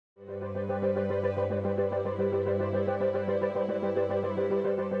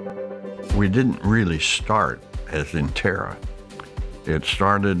We didn't really start as INTERA. It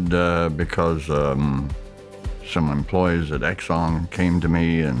started because some employees at Exxon came to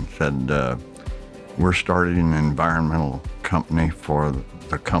me and said, we're starting an environmental company for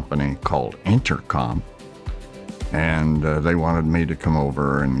the company called INTERA, and they wanted me to come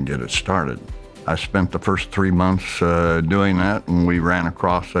over and get it started. I spent the first 3 months doing that, and we ran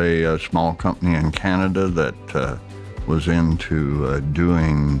across a small company in Canada that was into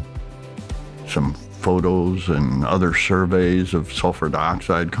doing some photos and other surveys of sulfur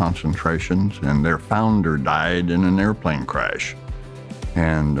dioxide concentrations, and their founder died in an airplane crash.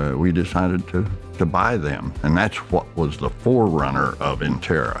 And we decided to buy them, and that's what was the forerunner of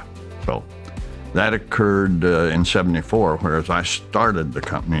INTERA. So that occurred in '74, whereas I started the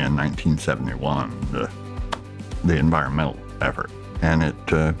company in 1971, the environmental effort, and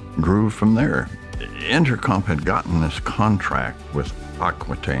it grew from there. INTERA had gotten this contract with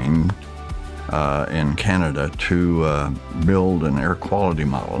Aquitaine in Canada to build an air quality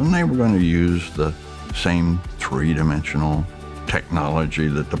model, and they were going to use the same three-dimensional technology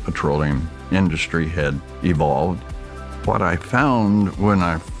that the petroleum industry had evolved. What I found when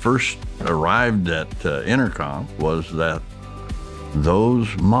I first arrived at INTERA was that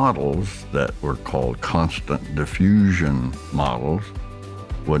those models that were called constant diffusion models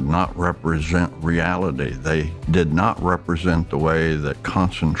would not represent reality. They did not represent the way that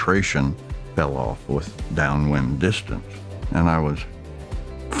concentration fell off with downwind distance. And I was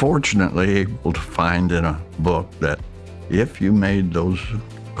fortunately able to find in a book that if you made those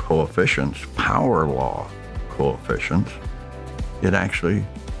coefficients power law coefficients, it actually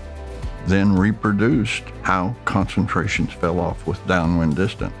then reproduced how concentrations fell off with downwind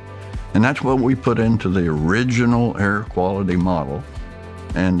distance. And that's what we put into the original air quality model,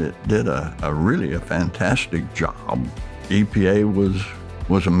 and it did a really fantastic job. EPA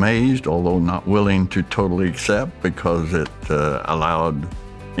was amazed, although not willing to totally accept, because it allowed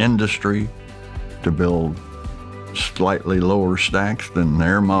industry to build slightly lower stacks than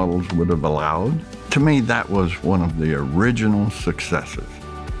their models would have allowed. To me, that was one of the original successes.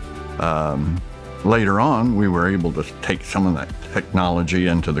 Later on, we were able to take some of that technology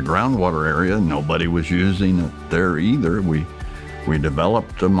into the groundwater area. Nobody was using it there either. We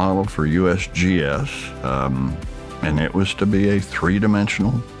developed a model for USGS, and it was to be a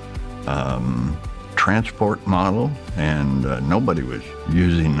three-dimensional transport model, and nobody was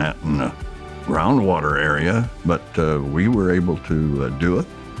using that in the groundwater area, but we were able to do it.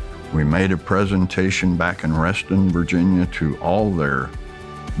 We made a presentation back in Reston, Virginia, to all their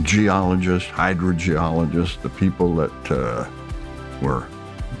geologists, hydrogeologists, the people that were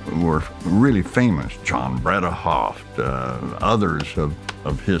really famous, John Bredehoeft, others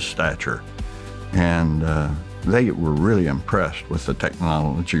of his stature, and they were really impressed with the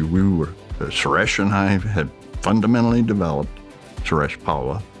technology. Suresh and I had fundamentally developed Suresh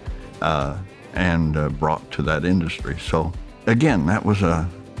Palwa and brought to that industry. So again, that was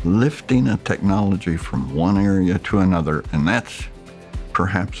lifting a technology from one area to another, and that's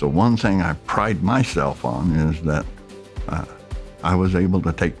perhaps the one thing I pride myself on, is that I was able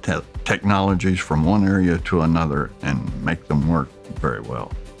to take technologies from one area to another and make them work very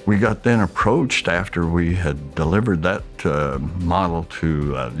well. We got then approached, after we had delivered that model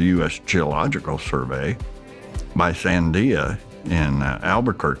to the U.S. Geological Survey, by Sandia in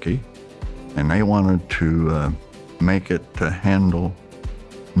Albuquerque, and they wanted to make it to handle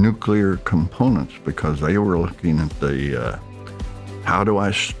nuclear components, because they were looking at the how do I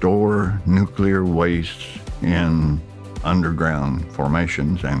store nuclear waste in underground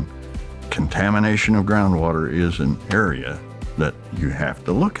formations, and contamination of groundwater is an area that you have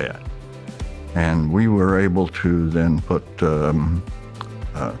to look at. And we were able to then put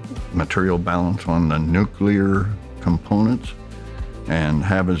material balance on the nuclear components and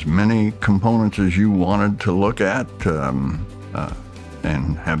have as many components as you wanted to look at,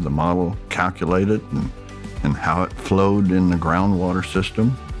 and have the model calculated and how it flowed in the groundwater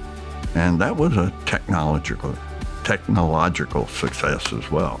system. And that was a technological success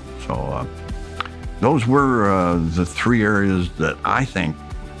as well. So those were the three areas that I think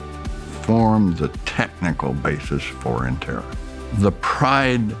formed the technical basis for INTERA. The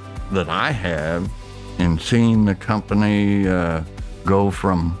pride that I have in seeing the company go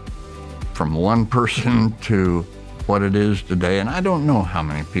from one person to what it is today, and I don't know how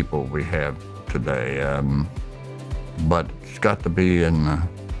many people we have today, but it's got to be in the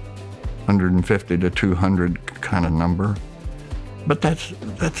 150 to 200 kind of number. But that's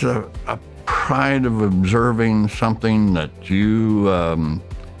a pride of observing something that you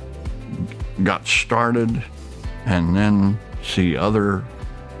got started and then see other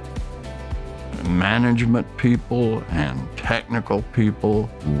management people and technical people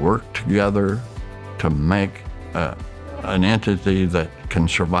work together to make an entity that can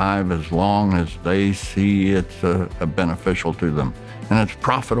survive as long as they see it's beneficial to them. And it's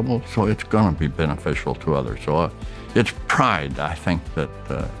profitable, so it's going to be beneficial to others. So it's pride, I think, that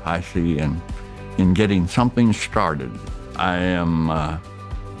I see in getting something started. I am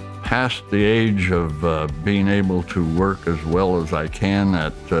past the age of being able to work as well as I can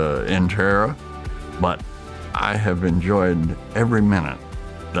at INTERA, but I have enjoyed every minute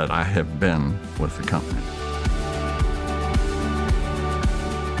that I have been with the company.